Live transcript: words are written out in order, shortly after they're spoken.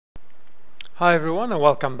Hi everyone, and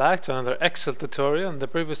welcome back to another Excel tutorial. In the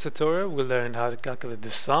previous tutorial we learned how to calculate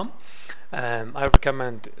the sum. I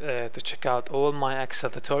recommend to check out all my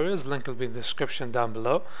Excel tutorials. Link will be in the description down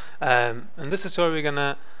below. In this tutorial we're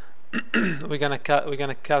gonna we're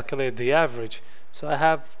gonna calculate the average. So I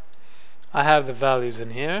have the values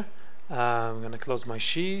in here. I'm gonna close my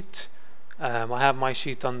sheet. I have my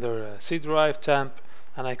sheet under C drive temp,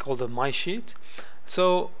 and I called it my sheet.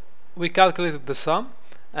 So we calculated the sum,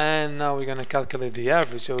 and now we're going to calculate the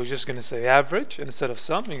average. So we're just going to say average instead of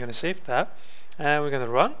sum. We're going to save that, and we're going to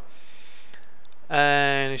run,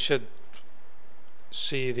 and it should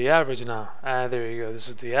see the average now. There you go, this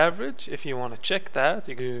is the average. If you want to check that,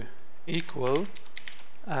 you do equal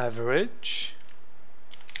average,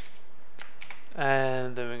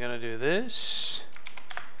 and then we're going to do this.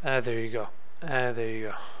 There you go, there you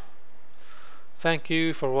go. Thank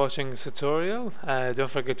you for watching this tutorial. Don't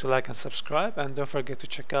forget to like and subscribe, and don't forget to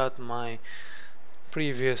check out my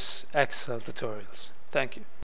previous Excel tutorials. Thank you.